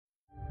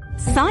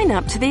Sign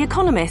up to The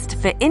Economist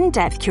for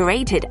in-depth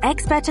curated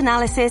expert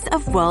analysis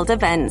of world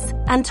events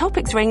and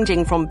topics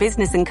ranging from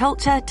business and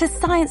culture to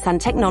science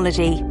and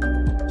technology.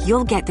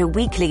 You'll get the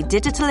weekly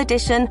digital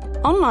edition,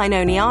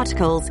 online-only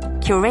articles,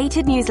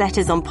 curated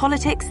newsletters on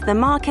politics, the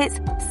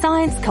markets,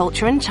 science,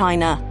 culture and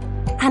China,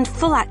 and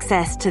full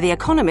access to The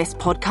Economist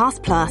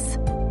Podcast Plus.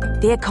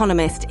 The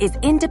Economist is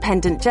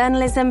independent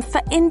journalism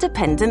for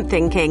independent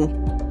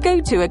thinking.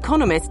 Go to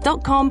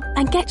economist.com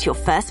and get your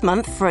first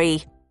month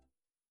free.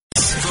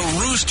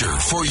 The Rooster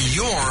for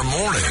your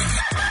morning.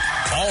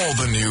 All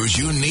the news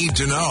you need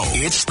to know.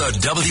 It's the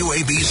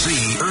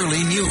WABC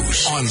Early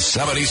News on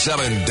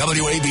 77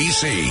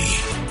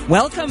 WABC.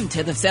 Welcome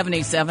to the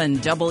 77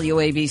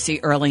 WABC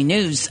Early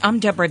News. I'm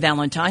Deborah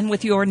Valentine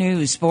with your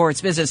news,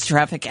 sports, business,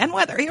 traffic, and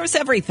weather. Here's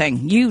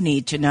everything you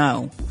need to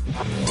know.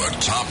 The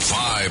top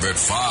 5 at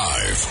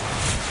 5.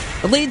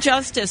 The lead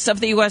justice of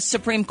the U.S.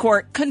 Supreme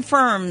Court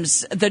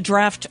confirms the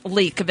draft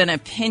leak of an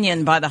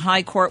opinion by the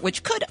High Court,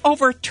 which could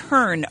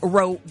overturn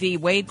Roe v.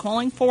 Wade,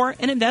 calling for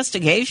an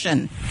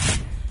investigation.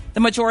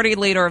 The majority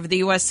leader of the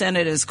U.S.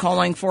 Senate is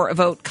calling for a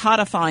vote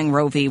codifying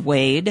Roe v.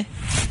 Wade.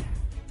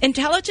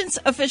 Intelligence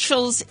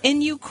officials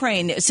in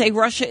Ukraine say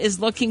Russia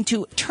is looking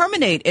to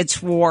terminate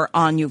its war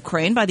on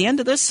Ukraine by the end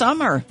of this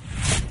summer.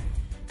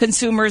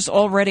 Consumers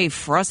already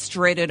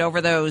frustrated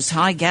over those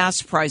high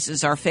gas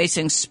prices are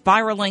facing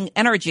spiraling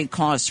energy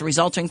costs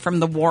resulting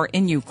from the war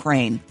in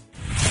Ukraine.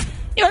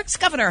 New York's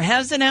governor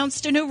has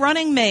announced a new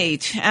running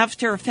mate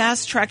after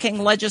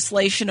fast-tracking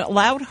legislation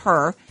allowed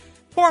her,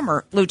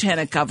 former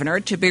lieutenant governor,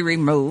 to be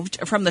removed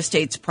from the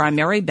state's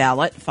primary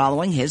ballot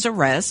following his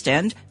arrest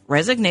and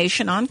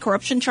resignation on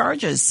corruption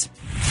charges.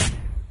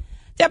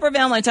 Deborah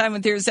Valentine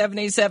with your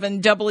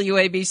 77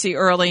 WABC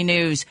Early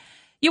News.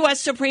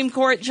 U.S. Supreme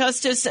Court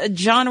Justice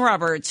John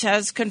Roberts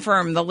has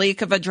confirmed the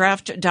leak of a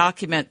draft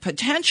document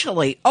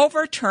potentially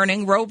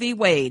overturning Roe v.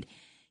 Wade.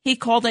 He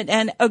called it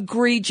an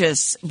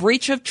egregious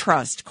breach of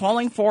trust,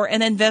 calling for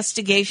an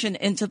investigation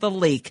into the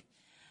leak.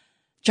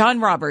 John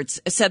Roberts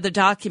said the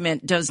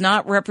document does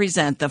not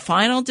represent the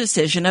final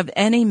decision of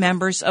any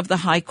members of the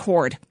High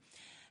Court.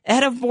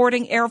 Ahead of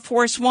boarding Air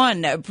Force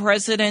One,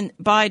 President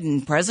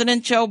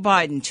Joe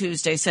Biden,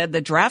 Tuesday said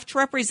the draft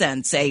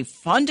represents a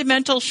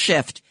fundamental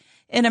shift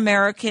in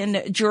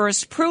American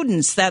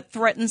jurisprudence that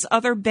threatens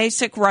other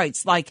basic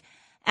rights like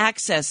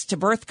access to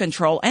birth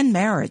control and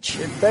marriage.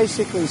 It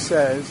basically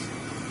says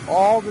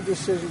all the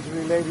decisions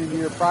related to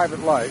your private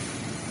life,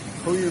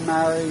 who you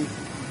marry,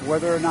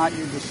 whether or not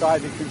you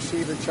decide to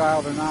conceive a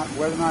child or not,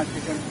 whether or not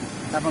you can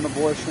have an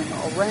abortion,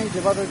 a range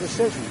of other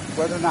decisions,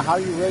 whether or not how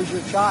you raise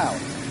your child.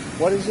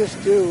 What does this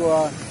do?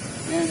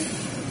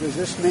 Does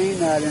this mean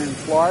that in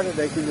Florida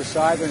they can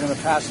decide they're going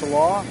to pass a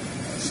law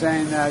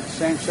saying that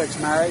same-sex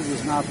marriage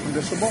is not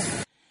permissible?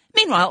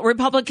 Meanwhile,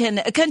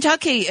 Republican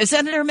Kentucky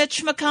Senator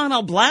Mitch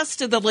McConnell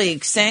blasted the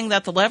leak, saying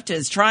that the left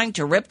is trying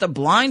to rip the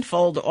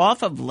blindfold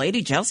off of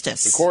Lady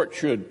Justice. The court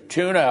should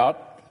tune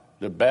out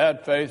the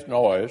bad faith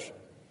noise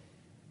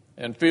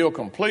and feel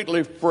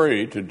completely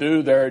free to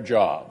do their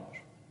jobs.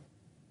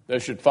 They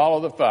should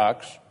follow the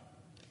facts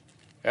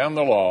and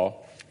the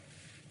law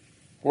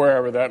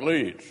wherever that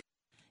leads.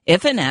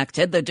 If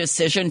enacted, the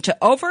decision to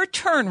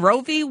overturn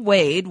Roe v.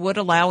 Wade would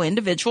allow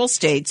individual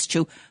states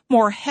to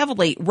more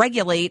heavily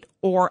regulate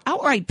or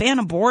outright ban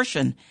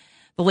abortion.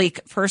 The leak,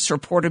 first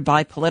reported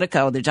by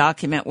Politico, the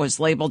document was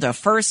labeled a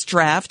first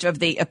draft of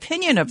the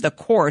opinion of the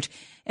court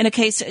in a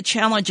case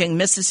challenging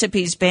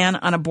Mississippi's ban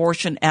on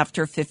abortion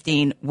after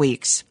 15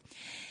 weeks.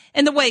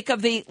 In the wake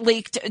of the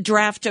leaked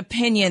draft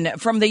opinion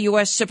from the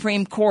U.S.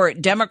 Supreme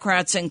Court,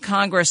 Democrats in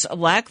Congress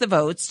lack the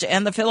votes to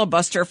end the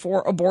filibuster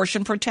for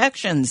abortion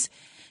protections.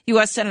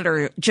 U.S.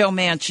 Senator Joe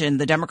Manchin,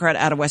 the Democrat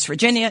out of West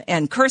Virginia,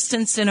 and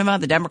Kyrsten Sinema,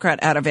 the Democrat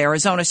out of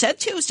Arizona, said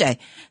Tuesday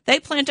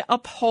they plan to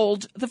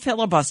uphold the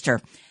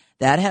filibuster.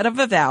 That ahead of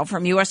a vow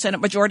from U.S.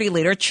 Senate Majority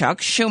Leader Chuck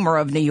Schumer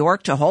of New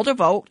York to hold a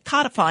vote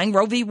codifying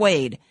Roe v.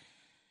 Wade.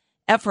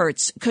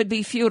 Efforts could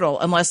be futile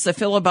unless the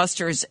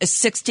filibuster's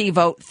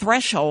 60-vote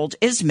threshold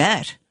is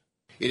met.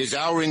 It is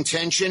our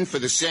intention for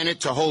the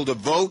Senate to hold a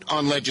vote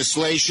on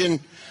legislation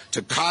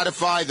to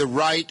codify the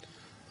right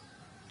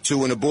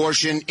to an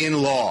abortion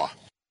in law.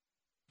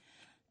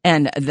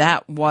 And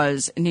that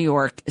was New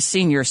York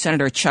Senior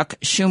Senator Chuck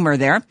Schumer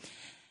there.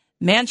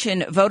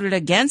 Manchin voted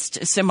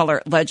against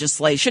similar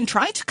legislation,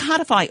 trying to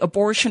codify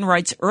abortion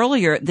rights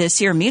earlier this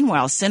year.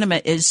 Meanwhile,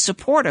 Sinema is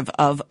supportive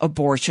of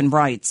abortion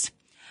rights.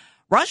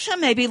 Russia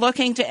may be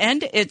looking to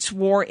end its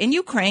war in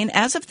Ukraine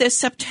as of this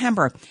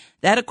September.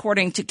 That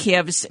according to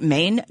Kiev's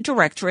main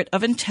Directorate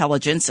of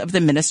Intelligence of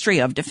the Ministry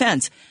of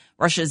Defense.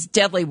 Russia's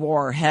deadly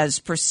war has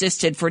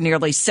persisted for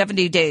nearly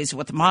 70 days,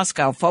 with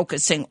Moscow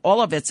focusing all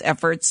of its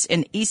efforts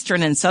in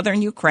eastern and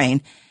southern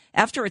Ukraine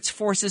after its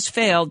forces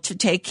failed to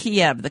take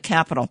Kiev, the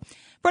capital.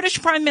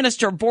 British Prime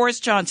Minister Boris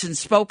Johnson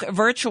spoke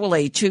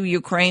virtually to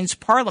Ukraine's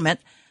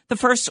parliament, the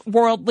first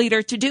world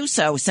leader to do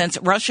so since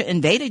Russia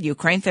invaded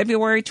Ukraine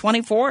February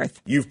 24th.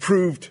 You've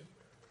proved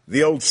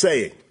the old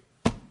saying,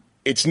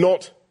 it's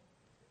not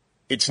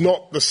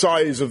the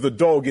size of the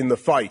dog in the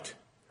fight,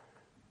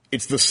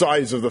 It's the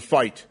size of the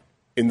fight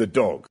in the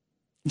dog.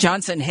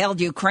 Johnson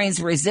hailed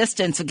Ukraine's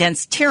resistance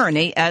against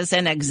tyranny as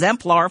an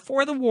exemplar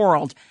for the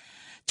world.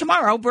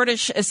 Tomorrow,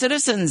 British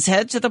citizens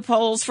head to the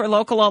polls for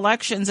local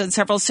elections, and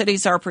several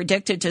cities are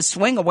predicted to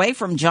swing away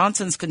from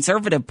Johnson's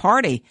Conservative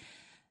Party.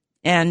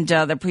 And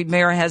the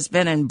premier has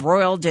been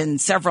embroiled in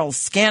several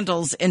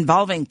scandals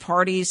involving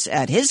parties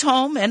at his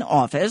home and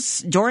office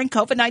during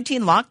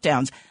COVID-19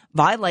 lockdowns,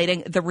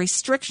 violating the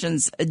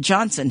restrictions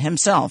Johnson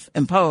himself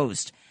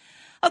imposed.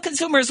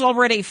 Consumers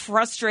already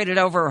frustrated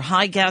over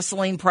high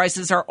gasoline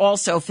prices are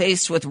also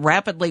faced with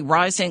rapidly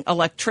rising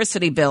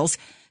electricity bills,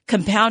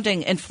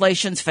 compounding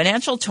inflation's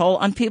financial toll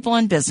on people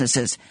and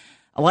businesses.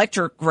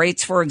 Electric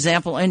rates, for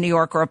example, in New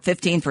York are up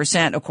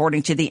 15%,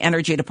 according to the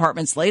Energy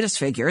Department's latest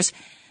figures.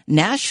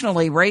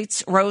 Nationally,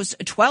 rates rose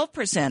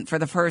 12% for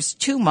the first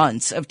 2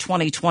 months of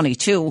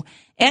 2022.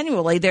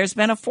 Annually, there's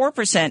been a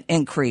 4%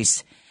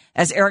 increase.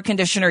 As air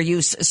conditioner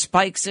use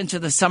spikes into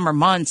the summer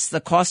months,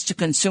 the cost to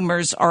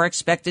consumers are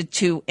expected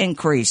to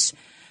increase.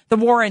 The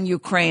war in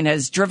Ukraine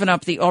has driven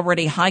up the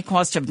already high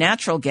cost of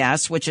natural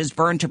gas, which is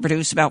burned to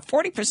produce about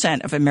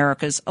 40% of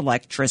America's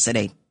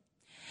electricity.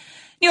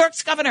 New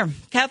York's Governor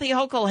Kathy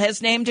Hochul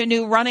has named a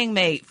new running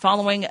mate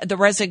following the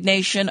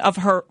resignation of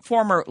her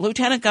former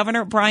Lieutenant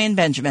Governor Brian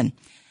Benjamin.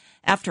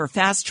 After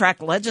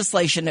fast-track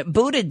legislation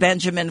booted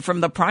Benjamin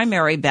from the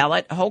primary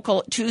ballot,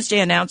 Hochul Tuesday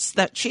announced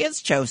that she has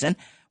chosen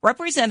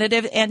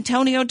Representative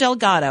Antonio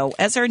Delgado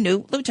as her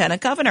new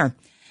lieutenant governor.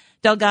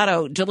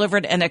 Delgado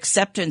delivered an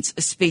acceptance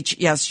speech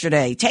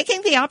yesterday,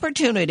 taking the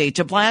opportunity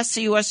to blast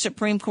the U.S.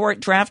 Supreme Court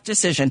draft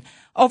decision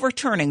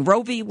overturning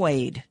Roe v.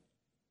 Wade.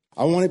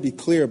 I want to be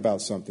clear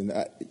about something.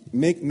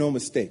 Make no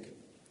mistake.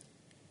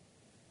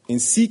 In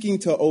seeking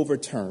to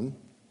overturn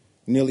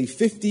nearly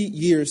 50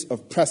 years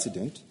of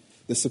precedent,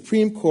 the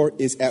Supreme Court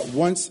is at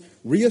once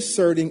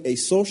reasserting a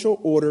social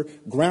order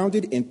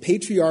grounded in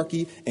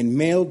patriarchy and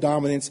male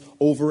dominance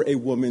over a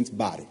woman's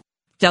body.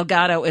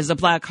 Delgado is a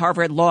black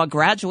Harvard Law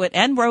graduate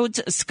and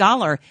Rhodes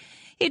Scholar.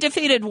 He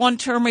defeated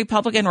one-term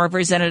Republican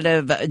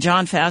Representative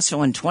John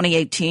Faso in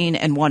 2018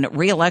 and won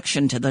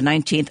re-election to the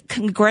 19th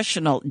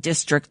Congressional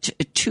District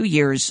 2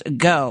 years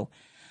ago.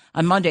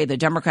 On Monday, the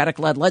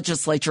Democratic-led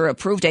legislature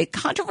approved a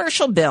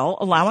controversial bill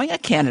allowing a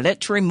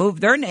candidate to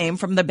remove their name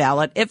from the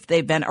ballot if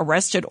they've been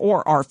arrested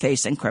or are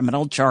facing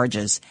criminal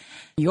charges.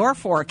 Your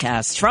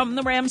forecast from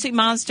the Ramsey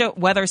Mazda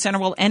Weather Center.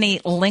 Will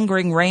any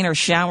lingering rain or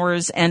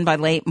showers end by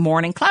late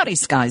morning? Cloudy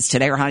skies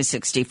today are high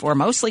 64.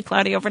 Mostly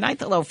cloudy overnight,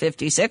 the low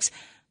 56.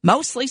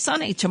 Mostly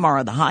sunny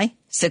tomorrow, the high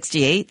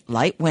 68.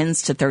 Light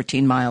winds to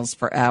 13 miles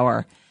per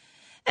hour.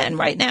 And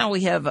right now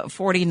we have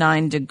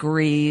 49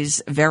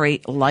 degrees,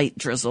 very light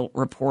drizzle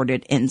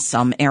reported in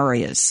some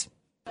areas.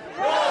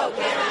 Roe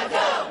cannot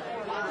go!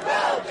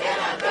 Roe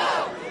cannot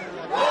go!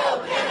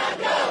 Roe cannot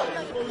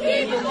go!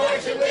 Keep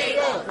abortion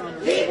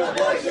legal! Keep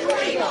abortion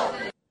legal!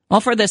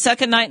 Well, for the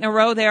second night in a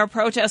row there,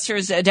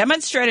 protesters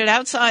demonstrated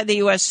outside the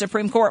U.S.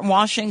 Supreme Court in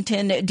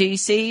Washington,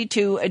 D.C.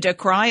 to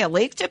decry a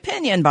leaked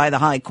opinion by the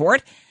High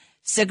Court,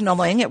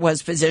 signaling it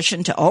was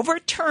positioned to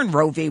overturn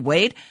Roe v.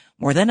 Wade.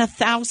 More than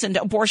 1,000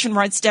 abortion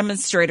rights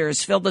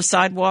demonstrators filled the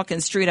sidewalk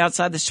and street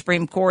outside the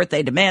Supreme Court.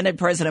 They demanded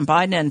President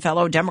Biden and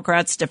fellow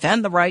Democrats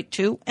defend the right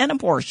to an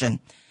abortion.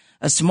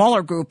 A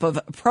smaller group of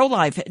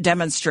pro-life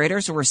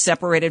demonstrators were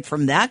separated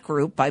from that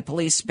group by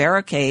police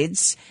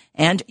barricades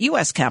and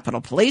U.S. Capitol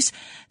Police.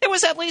 There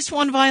was at least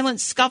one violent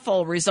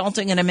scuffle,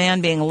 resulting in a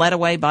man being led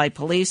away by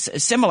police.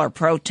 Similar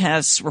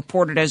protests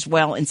reported as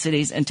well in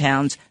cities and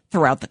towns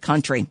throughout the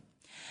country.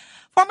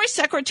 Former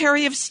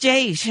Secretary of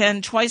State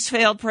and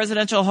twice-failed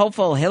presidential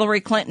hopeful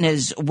Hillary Clinton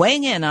is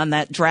weighing in on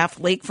that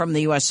draft leak from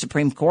the U.S.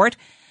 Supreme Court.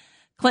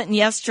 Clinton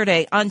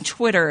yesterday on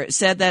Twitter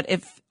said that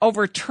if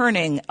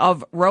overturning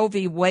of Roe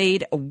v.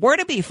 Wade were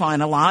to be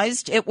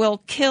finalized, it will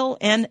kill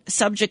and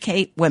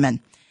subjugate women.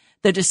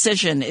 The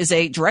decision is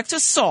a direct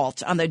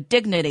assault on the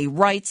dignity,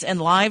 rights, and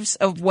lives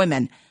of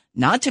women,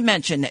 not to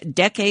mention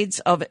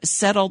decades of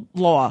settled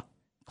law,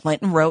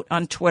 Clinton wrote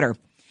on Twitter.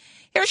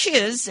 Here she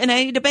is in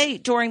a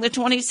debate during the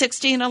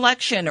 2016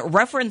 election,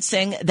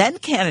 referencing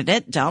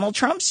then-candidate Donald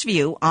Trump's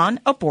view on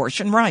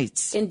abortion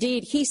rights.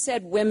 Indeed, he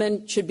said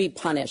women should be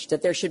punished,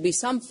 that there should be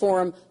some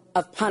form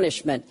of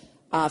punishment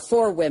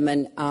for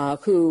women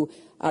who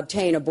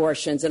obtain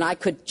abortions, and I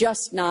could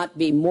just not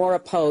be more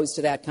opposed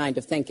to that kind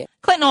of thinking.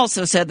 Clinton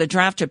also said the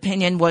draft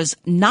opinion was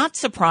not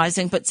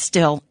surprising, but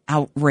still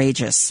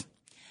outrageous.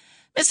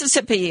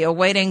 Mississippi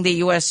awaiting the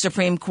U.S.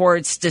 Supreme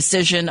Court's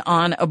decision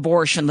on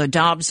abortion. The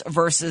Dobbs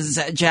versus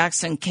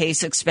Jackson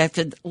case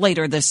expected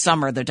later this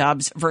summer. The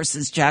Dobbs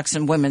versus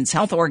Jackson Women's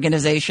Health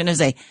Organization is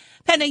a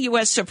pending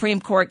U.S.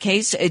 Supreme Court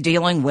case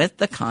dealing with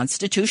the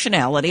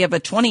constitutionality of a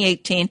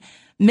 2018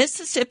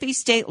 Mississippi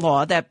state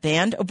law that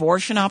banned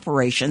abortion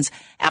operations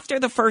after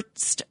the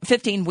first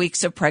 15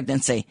 weeks of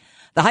pregnancy.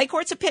 The High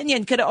Court's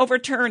opinion could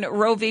overturn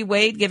Roe v.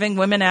 Wade, giving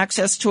women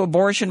access to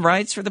abortion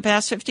rights for the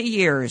past 50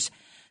 years.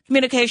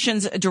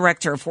 Communications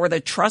Director for the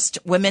Trust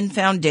Women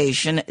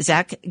Foundation,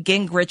 Zach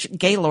Gingrich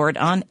Gaylord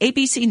on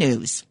ABC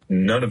News.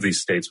 None of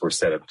these states were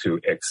set up to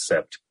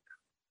accept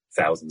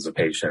thousands of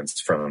patients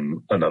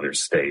from another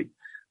state.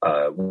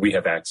 We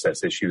have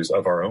access issues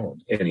of our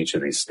own in each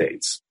of these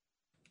states.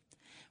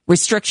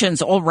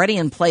 Restrictions already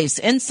in place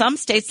in some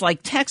states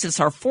like Texas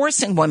are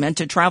forcing women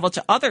to travel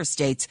to other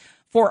states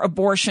for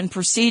abortion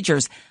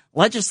procedures.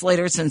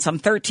 Legislators in some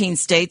 13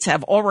 states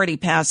have already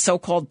passed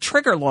so-called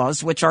trigger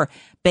laws, which are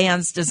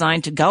bans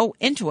designed to go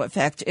into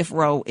effect if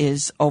Roe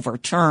is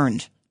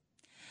overturned.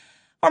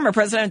 Former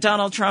President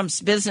Donald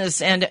Trump's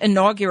Business and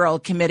Inaugural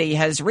Committee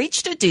has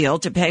reached a deal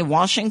to pay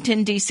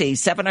Washington, D.C.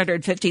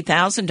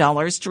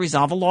 $750,000 to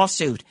resolve a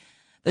lawsuit.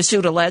 The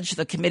suit alleged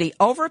the committee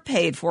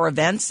overpaid for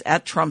events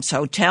at Trump's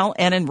hotel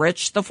and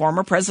enriched the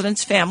former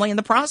president's family in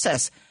the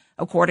process,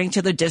 according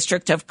to the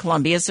District of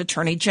Columbia's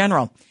Attorney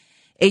General.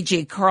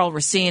 AG Carl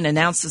Racine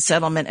announced the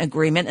settlement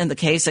agreement in the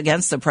case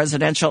against the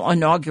Presidential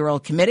Inaugural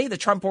Committee, the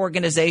Trump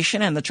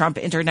Organization, and the Trump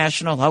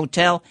International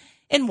Hotel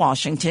in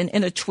Washington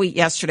in a tweet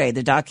yesterday.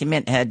 The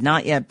document had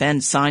not yet been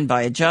signed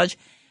by a judge.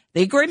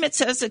 The agreement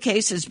says the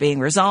case is being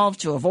resolved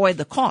to avoid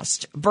the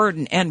cost,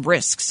 burden, and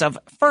risks of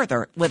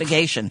further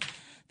litigation.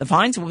 The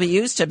fines will be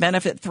used to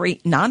benefit 3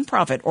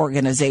 nonprofit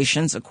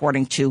organizations,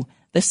 according to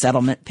the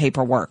settlement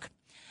paperwork.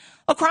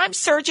 A crime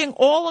surging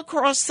all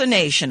across the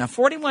nation. A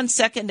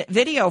 41-second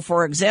video,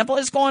 for example,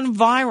 has gone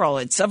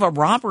viral. It's of a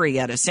robbery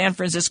at a San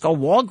Francisco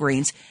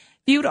Walgreens,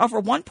 viewed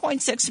over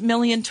 1.6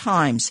 million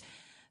times.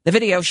 The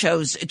video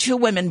shows 2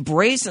 women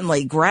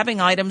brazenly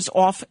grabbing items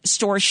off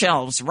store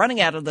shelves,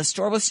 running out of the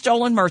store with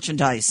stolen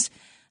merchandise.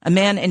 A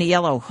man in a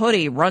yellow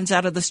hoodie runs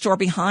out of the store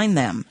behind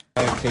them.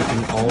 I have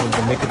taken all of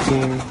the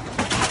nicotine.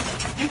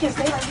 You can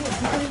stay right here.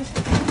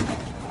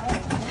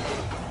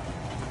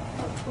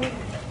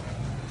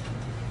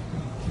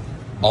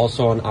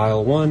 Also on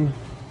aisle 1.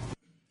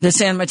 The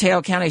San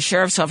Mateo County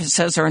Sheriff's Office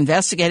says they're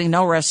investigating,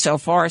 no arrests so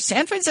far.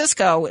 San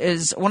Francisco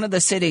is one of the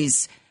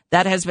cities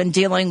that has been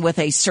dealing with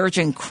a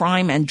surging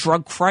crime and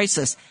drug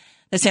crisis.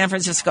 The San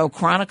Francisco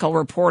Chronicle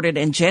reported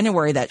in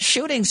January that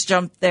shootings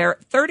jumped there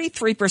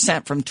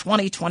 33% from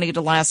 2020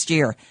 to last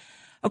year.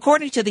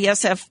 According to the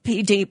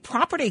SFPD,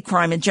 property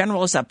crime in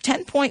general is up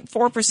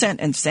 10.4%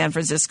 in San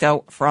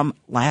Francisco from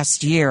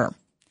last year.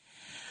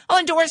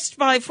 Endorsed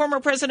by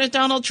former President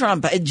Donald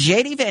Trump,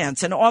 J.D.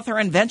 Vance, an author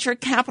and venture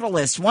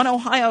capitalist, won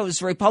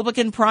Ohio's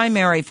Republican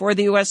primary for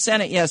the U.S.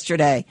 Senate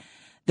yesterday.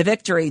 The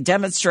victory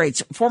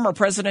demonstrates former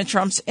President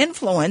Trump's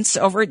influence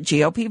over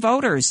GOP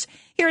voters.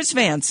 Here's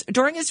Vance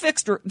during his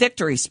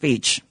victory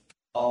speech.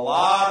 A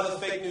lot of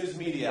the fake news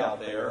media out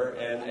there,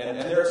 and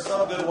there are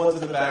some good ones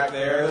in the back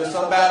there. There's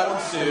some bad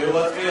ones too,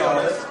 let's be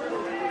honest.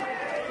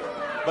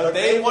 But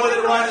they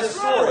wanted to write a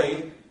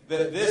story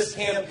that this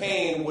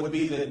campaign would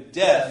be the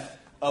death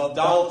of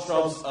Donald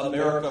Trump's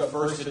America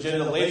First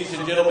agenda. Ladies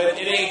and gentlemen,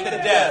 it ain't the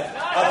death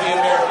of the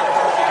America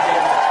First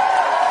agenda.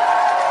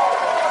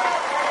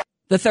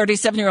 The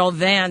 37-year-old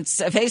Vance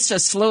faced a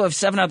slew of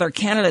 7 other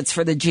candidates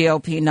for the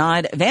GOP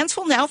nod. Vance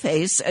will now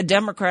face a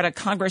Democratic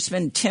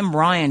Congressman Tim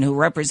Ryan, who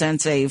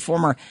represents a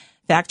former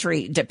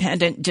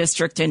factory-dependent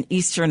district in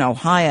eastern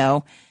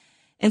Ohio.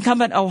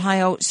 Incumbent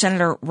Ohio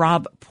Senator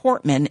Rob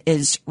Portman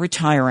is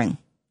retiring.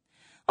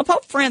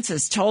 Pope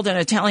Francis told an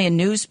Italian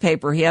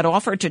newspaper he had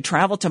offered to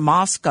travel to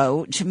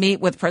Moscow to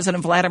meet with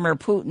President Vladimir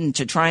Putin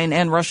to try and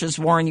end Russia's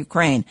war in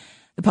Ukraine.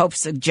 The Pope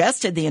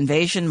suggested the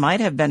invasion might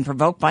have been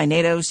provoked by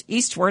NATO's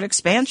eastward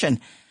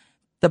expansion.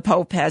 The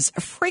Pope has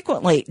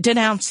frequently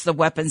denounced the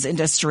weapons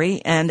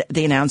industry and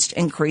the announced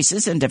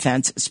increases in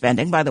defense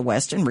spending by the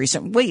West in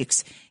recent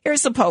weeks.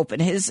 Here's the Pope in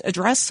his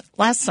address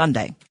last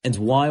Sunday. And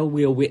while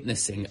we are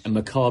witnessing a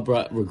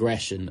macabre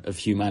regression of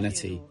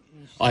humanity,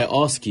 I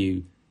ask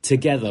you,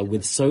 together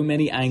with so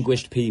many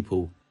anguished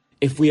people,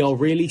 if we are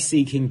really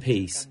seeking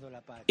peace,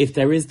 if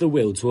there is the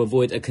will to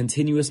avoid a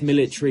continuous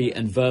military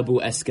and verbal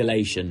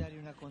escalation,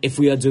 if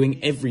we are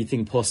doing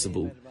everything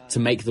possible to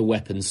make the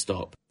weapons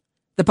stop.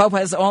 The Pope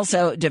has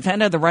also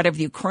defended the right of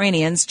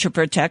Ukrainians to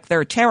protect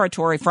their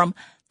territory from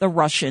the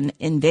Russian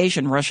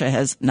invasion. Russia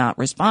has not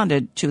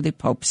responded to the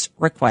Pope's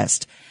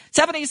request.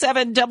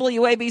 77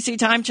 WABC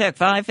time check,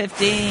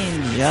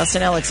 5:15.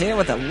 Justin Ellick here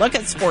with a look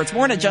at sports.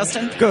 Morning,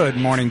 Justin. Good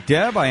morning,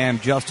 Deb. I am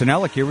Justin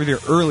Ellick here with your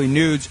early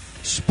news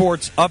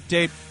sports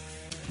update.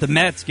 The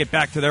Mets get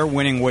back to their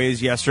winning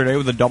ways yesterday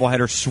with a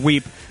doubleheader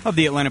sweep of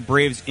the Atlanta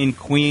Braves in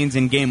Queens.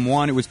 In Game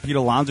 1, it was Pete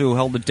Alonso who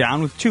held it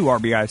down with 2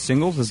 RBI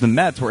singles as the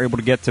Mets were able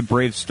to get to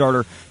Braves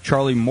starter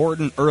Charlie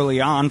Morton early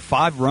on.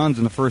 5 runs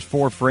in the first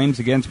 4 frames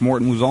against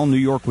Morton was all New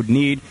York would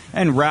need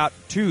en route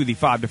to the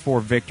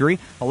 5-4 victory.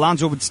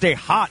 Alonso would stay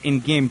hot in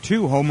Game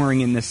 2,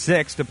 homering in the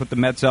 6th to put the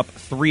Mets up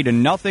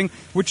 3-0,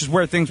 which is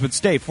where things would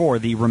stay for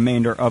the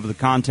remainder of the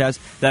contest.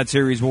 That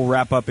series will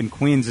wrap up in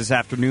Queens this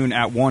afternoon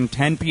at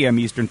 1:10 p.m.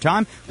 Eastern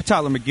Time, with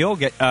Tyler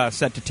McGill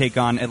set to take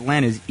on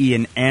Atlanta's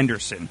Ian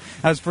Anderson.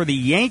 As for the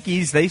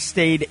Yankees, they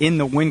stayed in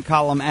the win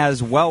column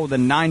as well with a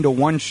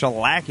 9-1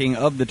 shellacking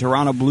of the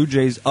Toronto Blue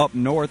Jays up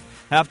north.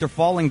 After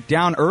falling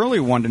down early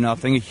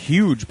 1-0, a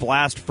huge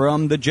blast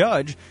from the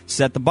Judge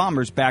set the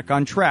Bombers back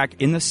on track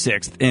in the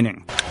 6th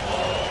inning.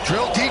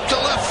 Drill deep to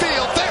left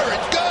field. There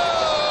it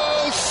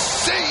goes.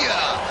 See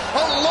ya.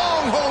 A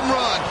long home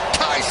run.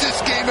 Ties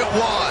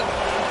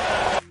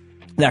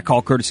That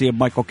call courtesy of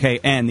Michael Kay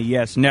and the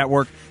Yes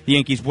Network. The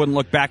Yankees wouldn't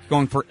look back,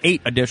 going for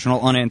 8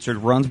 additional unanswered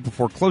runs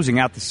before closing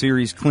out the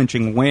series'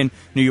 clinching win.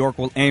 New York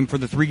will aim for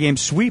the 3-game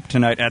sweep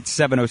tonight at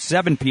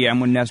 7:07 p.m.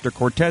 when Nestor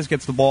Cortez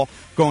gets the ball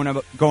going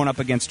up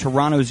against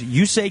Toronto's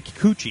Yusei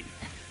Kikuchi.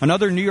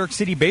 Another New York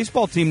City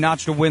baseball team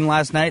notched a win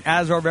last night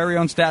as our very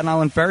own Staten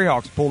Island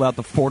Ferryhawks pulled out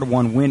the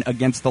 4-1 win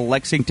against the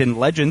Lexington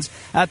Legends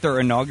at their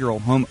inaugural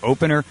home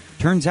opener.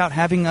 Turns out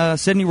having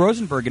Sidney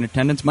Rosenberg in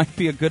attendance might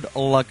be a good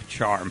luck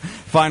charm.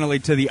 Finally,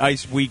 to the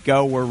ice we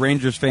go, where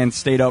Rangers fans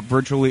stayed up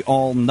virtually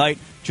all night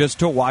just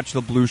to watch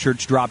the Blue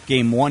Shirts drop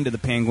Game 1 to the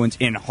Penguins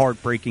in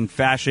heartbreaking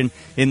fashion.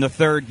 In the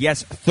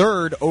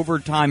third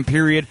overtime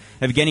period,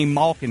 Evgeny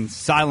Malkin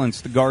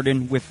silenced the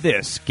Garden with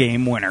this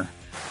game winner.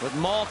 With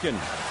Malkin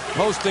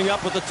posting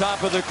up at the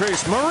top of the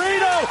crease.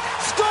 Marino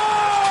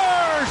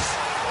scores!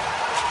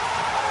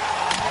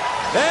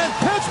 And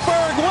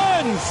Pittsburgh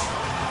wins!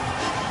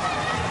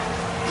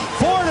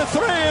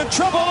 4-3 in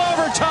triple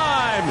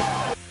overtime!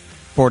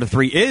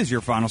 4-3 is your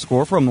final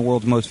score from the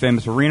world's most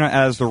famous arena,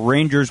 as the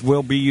Rangers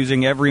will be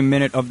using every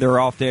minute of their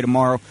off day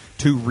tomorrow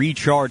to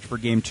recharge for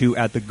Game 2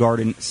 at the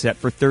Garden, set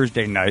for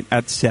Thursday night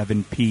at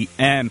 7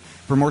 p.m.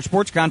 For more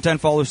sports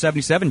content, follow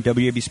 77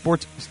 WABC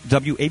Sports,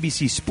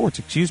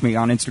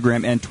 on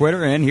Instagram and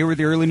Twitter. And here with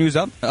the early news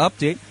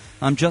update,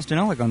 I'm Justin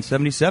Ellick on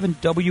 77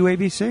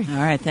 WABC. All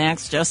right,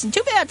 thanks, Justin.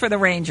 Too bad for the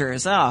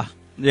Rangers.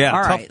 Yeah,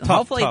 all right. Tough,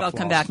 hopefully they'll loss.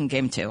 come back in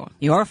Game 2.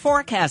 Your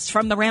forecast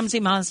from the Ramsey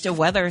Mazda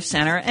Weather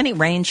Center. Any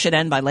rain should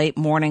end by late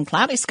morning.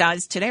 Cloudy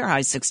skies today are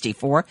high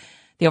 64.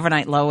 The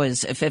overnight low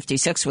is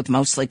 56 with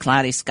mostly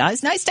cloudy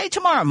skies. Nice day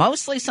tomorrow.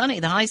 Mostly sunny.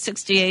 The high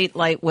 68,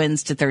 light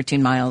winds to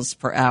 13 miles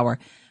per hour.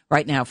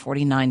 Right now,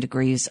 49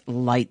 degrees,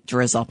 light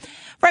drizzle.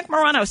 Frank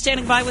Morano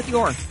standing by with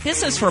your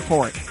business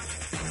report.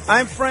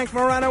 I'm Frank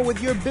Morano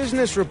with your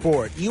business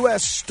report.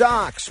 U.S.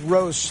 stocks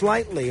rose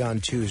slightly on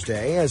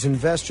Tuesday as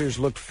investors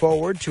looked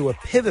forward to a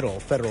pivotal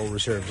Federal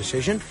Reserve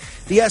decision.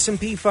 The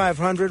S&P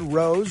 500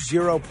 rose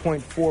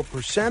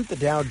 0.4%. The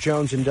Dow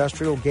Jones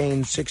Industrial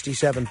gained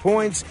 67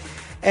 points.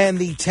 And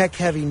the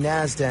tech-heavy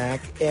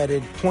NASDAQ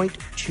added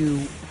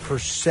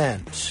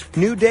 0.2%.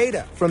 New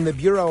data from the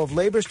Bureau of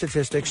Labor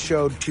Statistics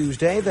showed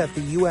Tuesday that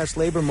the U.S.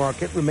 labor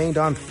market remained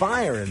on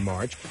fire in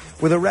March,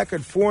 with a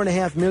record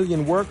 4.5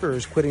 million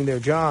workers quitting their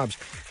jobs.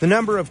 The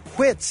number of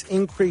quits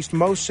increased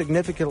most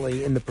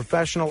significantly in the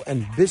professional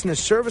and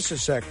business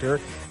services sector,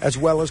 as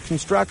well as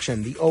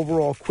construction. The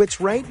overall quits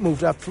rate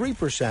moved up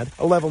 3%,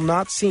 a level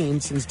not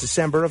seen since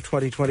December of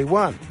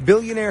 2021.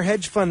 Billionaire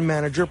hedge fund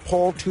manager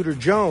Paul Tudor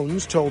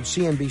Jones told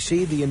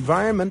CNBC the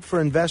environment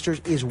for investors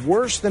is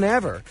worse than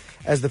ever,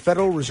 as the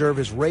Federal Reserve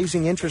is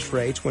raising interest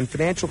rates when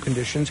financial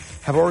conditions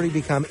have already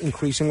become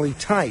increasingly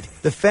tight.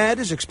 The Fed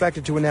is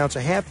expected to announce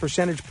a 0.5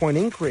 percentage point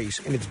increase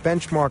in its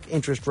benchmark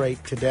interest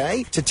rate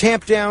today to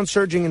tamp down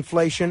surging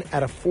inflation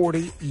at a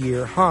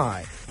 40-year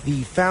high.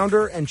 The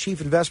founder and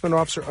chief investment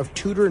officer of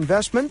Tudor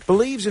Investment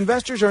believes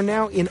investors are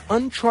now in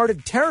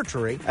uncharted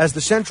territory, as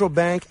the central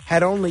bank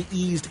had only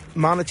eased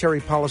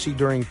monetary policy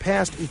during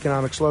past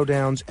economic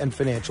slowdowns and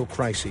financial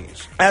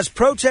crises. As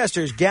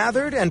protesters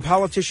gathered and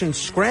politicians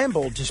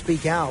scrambled to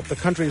speak out, the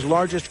country's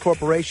largest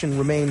corporation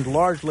remained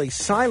largely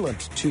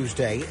silent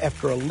Tuesday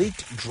after a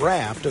leaked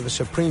draft of a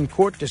Supreme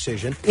Court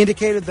decision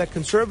indicated that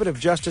conservative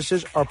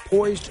justices are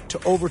poised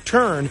to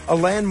overturn a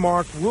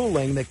landmark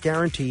ruling that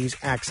guarantees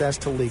access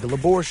to legal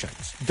abortion.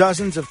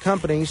 Dozens of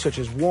companies such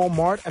as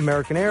Walmart,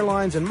 American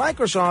Airlines, and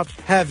Microsoft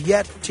have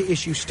yet to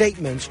issue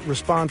statements,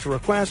 respond to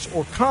requests,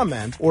 or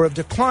comment, or have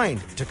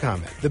declined to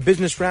comment. The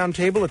Business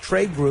Roundtable, a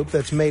trade group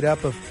that's made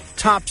up of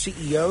top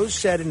CEOs,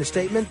 said in a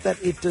statement that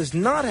it does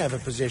not have a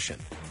position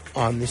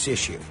on this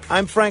issue.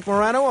 I'm Frank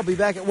Morano. I'll be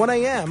back at 1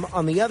 a.m.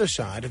 on the other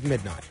side of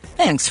midnight.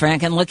 Thanks,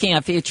 Frank. And looking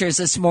at futures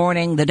this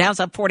morning, the Dow's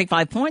up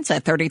 45 points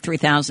at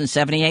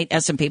 33,078.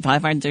 S&P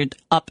 500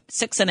 up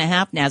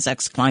 6.5.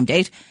 Nasdaq's climbed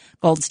 8.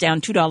 Gold's down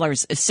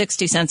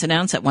 $2.60 an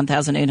ounce at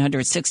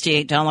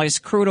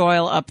 $1,868. Crude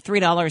oil up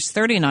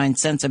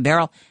 $3.39 a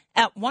barrel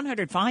at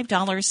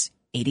 $105.80.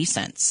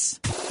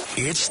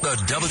 It's the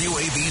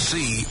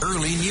WABC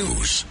Early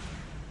News.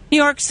 New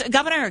York's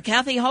Governor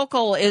Kathy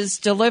Hochul is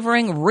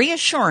delivering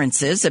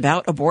reassurances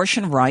about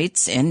abortion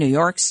rights in New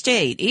York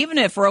State. Even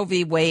if Roe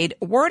v. Wade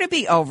were to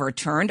be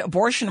overturned,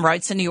 abortion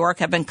rights in New York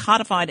have been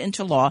codified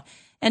into law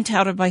and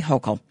touted by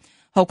Hochul.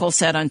 Hochul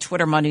said on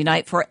Twitter Monday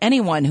night, "For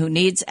anyone who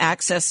needs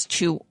access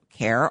to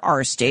care,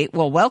 our state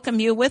will welcome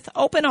you with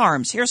open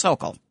arms." Here's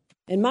Hochul.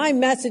 And my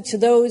message to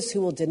those who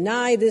will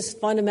deny this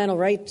fundamental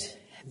right,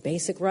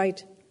 basic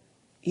right,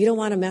 you don't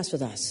want to mess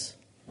with us.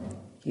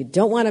 You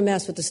don't want to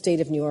mess with the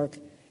state of New York.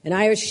 And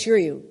I assure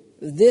you,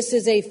 this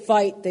is a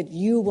fight that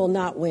you will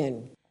not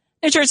win.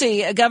 New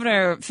Jersey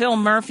Governor Phil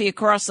Murphy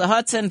across the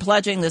Hudson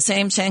pledging the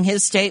same, saying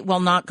his state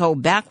will not go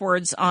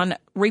backwards on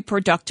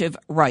reproductive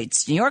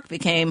rights. New York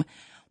became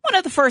one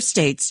of the first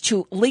states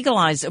to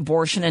legalize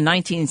abortion in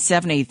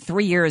 1970,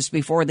 3 years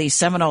before the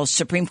seminal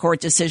Supreme Court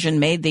decision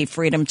made the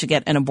freedom to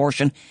get an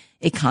abortion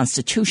a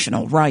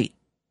constitutional right.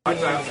 All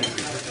right, I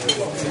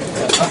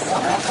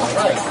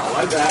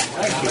like that.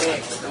 Thank you.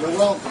 You're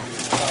welcome.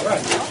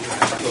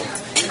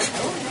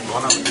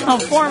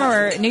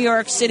 Former New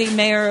York City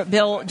Mayor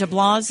Bill de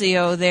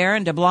Blasio there,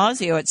 and de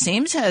Blasio, it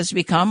seems, has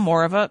become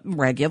more of a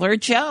regular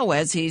Joe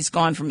as he's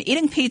gone from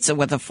eating pizza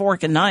with a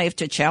fork and knife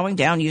to chowing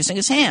down using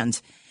his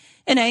hands.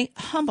 In a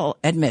humble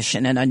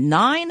admission in a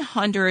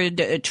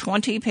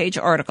 920-page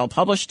article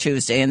published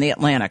Tuesday in The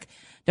Atlantic,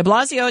 de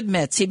Blasio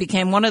admits he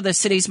became one of the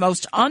city's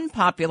most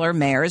unpopular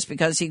mayors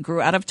because he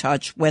grew out of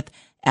touch with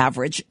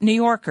average New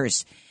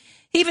Yorkers.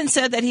 He even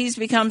said that he's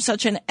become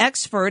such an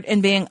expert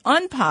in being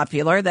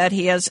unpopular that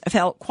he has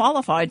felt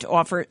qualified to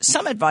offer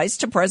some advice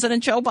to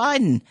President Joe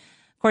Biden.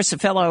 Of course, a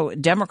fellow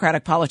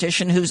Democratic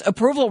politician whose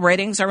approval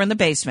ratings are in the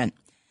basement.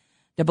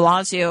 De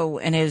Blasio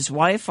and his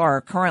wife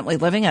are currently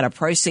living at a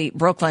pricey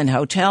Brooklyn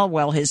hotel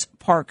while his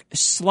Park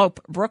Slope,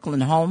 Brooklyn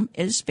home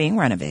is being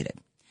renovated.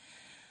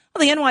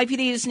 Well, the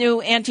NYPD's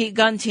new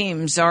anti-gun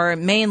teams are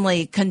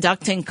mainly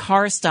conducting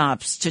car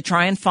stops to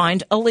try and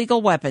find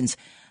illegal weapons.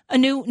 A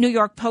new New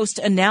York Post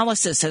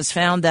analysis has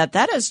found that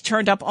has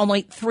turned up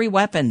only 3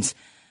 weapons.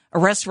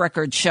 Arrest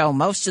records show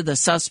most of the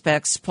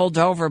suspects pulled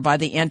over by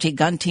the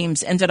anti-gun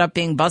teams ended up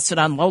being busted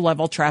on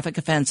low-level traffic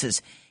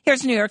offenses.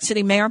 Here's New York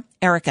City Mayor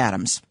Eric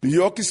Adams. New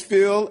Yorkers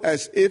feel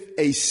as if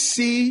a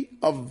sea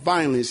of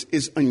violence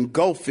is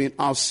engulfing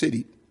our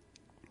city.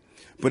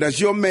 But as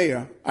your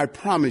mayor, I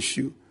promise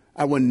you,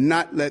 I will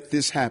not let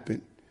this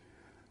happen.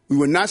 We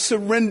will not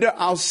surrender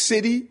our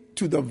city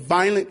to the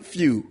violent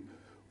few.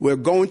 We're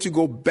going to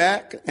go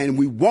back, and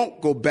we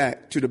won't go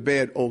back to the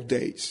bad old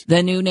days.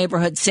 The new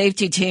neighborhood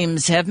safety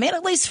teams have made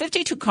at least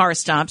 52 car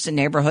stops in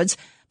neighborhoods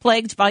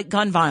plagued by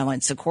gun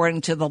violence,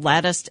 according to the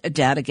latest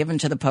data given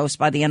to the Post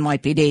by the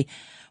NYPD.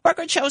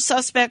 Records show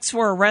suspects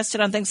were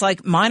arrested on things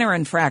like minor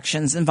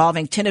infractions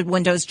involving tinted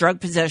windows, drug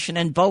possession,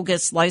 and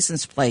bogus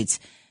license plates.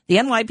 The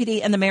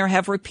NYPD and the mayor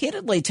have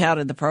repeatedly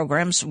touted the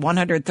program's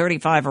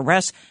 135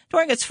 arrests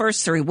during its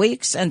first 3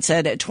 weeks and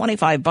said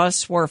 25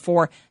 busts were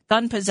for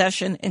gun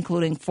possession,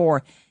 including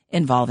 4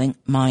 involving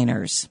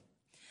minors.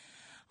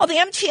 Well, the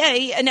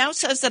MTA now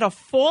says that a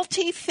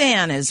faulty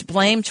fan is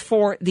blamed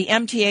for the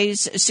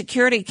MTA's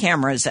security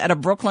cameras at a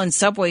Brooklyn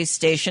subway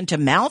station to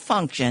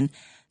malfunction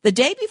the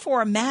day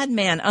before a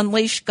madman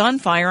unleashed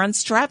gunfire on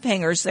strap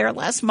hangers there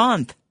last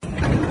month.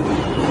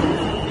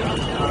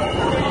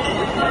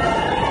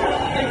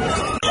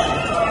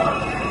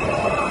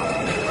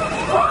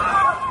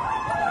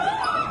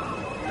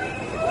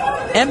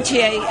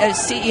 MTA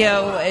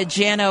CEO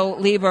Janno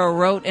Lieber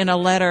wrote in a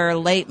letter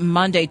late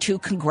Monday to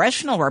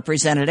congressional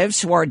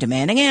representatives who are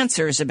demanding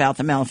answers about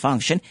the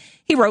malfunction.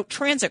 He wrote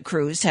transit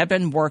crews have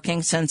been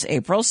working since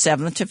April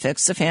 7th to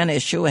fix the fan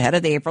issue ahead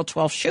of the April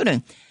 12th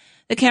shooting.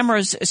 The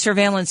camera's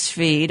surveillance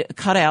feed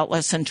cut out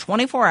less than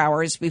 24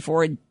 hours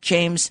before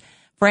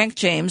Frank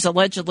James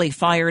allegedly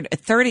fired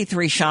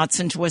 33 shots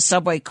into a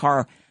subway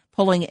car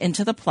pulling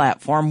into the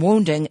platform,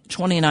 wounding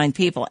 29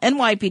 people.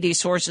 NYPD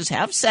sources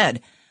have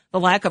said the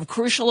lack of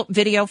crucial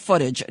video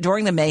footage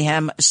during the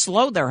mayhem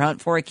slowed their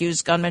hunt for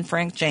accused gunman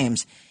Frank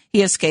James.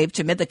 He escaped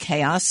amid the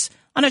chaos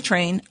on a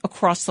train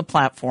across the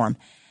platform.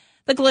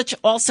 The glitch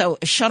also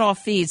shut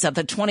off feeds at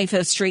the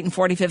 25th Street and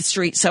 45th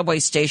Street subway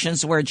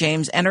stations where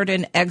James entered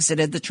and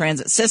exited the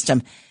transit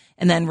system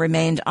and then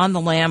remained on the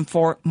lam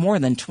for more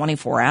than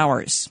 24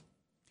 hours.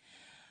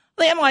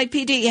 The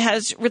NYPD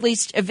has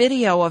released a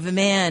video of a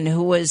man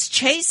who was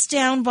chased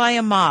down by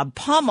a mob,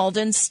 pummeled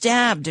and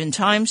stabbed in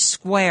Times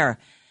Square.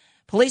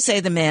 Police say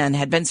the man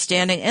had been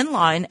standing in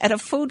line at a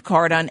food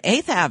cart on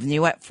 8th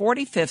Avenue at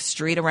 45th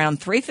Street around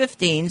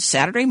 3:15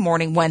 Saturday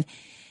morning when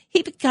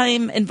he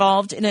became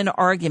involved in an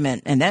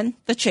argument, and then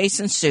the chase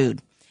ensued.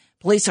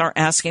 Police are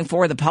asking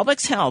for the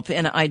public's help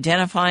in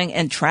identifying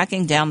and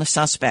tracking down the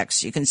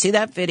suspects. You can see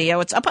that video.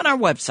 It's up on our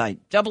website,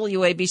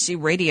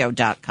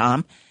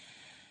 WABCRadio.com.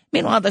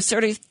 Meanwhile, the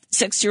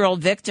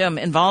 36-year-old victim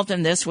involved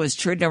in this was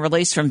treated and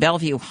released from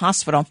Bellevue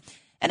Hospital.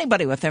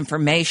 Anybody with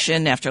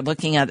information after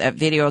looking at that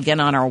video again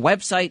on our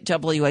website,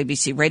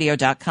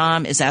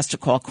 WABCRadio.com, is asked to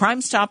call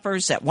Crime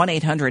Stoppers at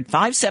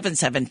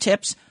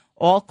 1-800-577-TIPS.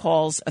 All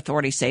calls,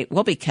 authorities say,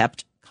 will be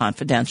kept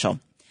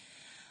confidential.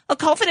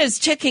 COVID is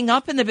ticking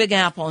up in the Big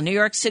Apple. New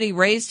York City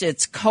raised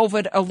its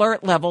COVID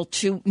alert level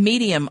to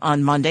medium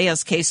on Monday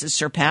as cases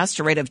surpassed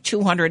a rate of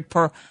 200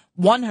 per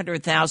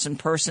 100,000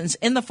 persons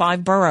in the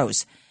 5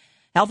 boroughs.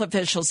 Health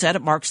officials said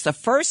it marks the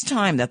first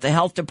time that the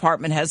health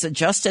department has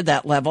adjusted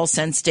that level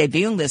since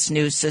debuting this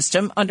new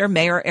system under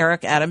Mayor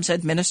Eric Adams'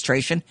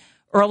 administration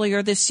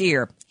earlier this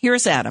year.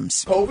 Here's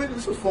Adams. COVID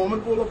is a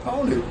formidable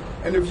opponent,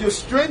 and if you're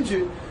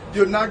stringent,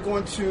 you're not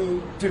going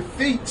to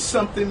defeat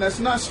something that's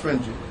not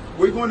stringent.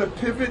 We're going to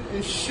pivot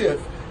and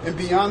shift and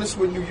be honest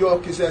with New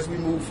Yorkers as we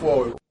move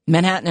forward.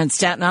 Manhattan and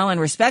Staten Island,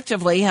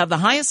 respectively, have the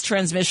highest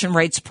transmission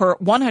rates per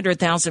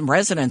 100,000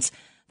 residents.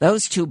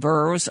 Those 2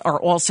 boroughs are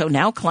also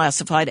now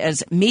classified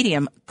as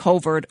medium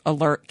COVID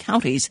alert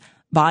counties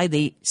by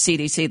the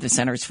CDC, the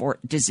Centers for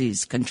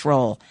Disease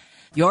Control.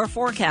 Your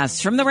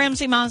forecast from the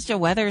Ramsey Mazda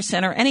Weather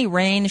Center. Any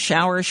rain,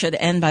 showers should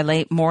end by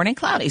late morning.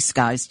 Cloudy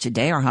skies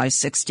today, our high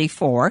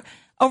 64.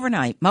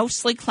 Overnight,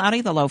 mostly cloudy,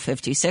 the low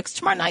 56.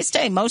 Tomorrow, nice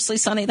day, mostly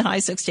sunny, the high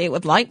 68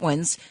 with light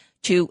winds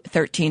to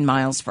 13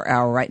 miles per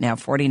hour. Right now,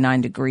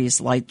 49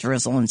 degrees, light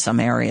drizzle in some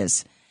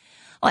areas.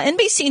 Well,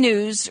 NBC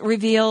News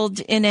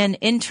revealed in an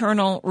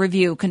internal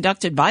review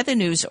conducted by the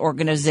news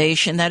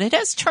organization that it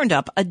has turned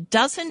up a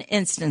dozen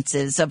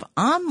instances of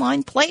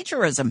online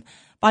plagiarism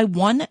by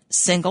one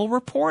single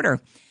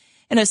reporter.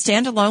 In a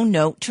standalone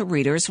note to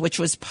readers, which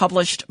was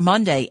published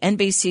Monday,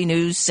 NBC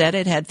News said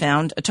it had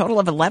found a total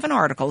of 11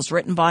 articles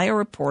written by a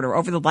reporter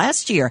over the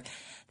last year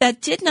that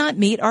did not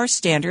meet our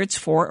standards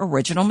for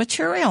original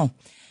material.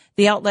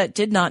 The outlet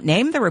did not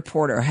name the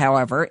reporter,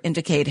 however,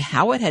 indicate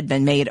how it had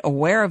been made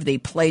aware of the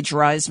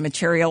plagiarized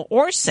material,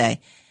 or say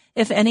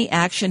if any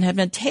action had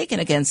been taken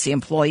against the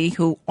employee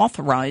who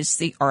authorized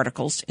the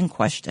articles in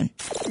question.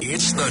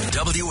 It's the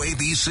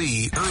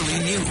WABC Early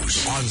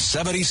News on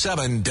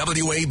 77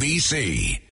 WABC.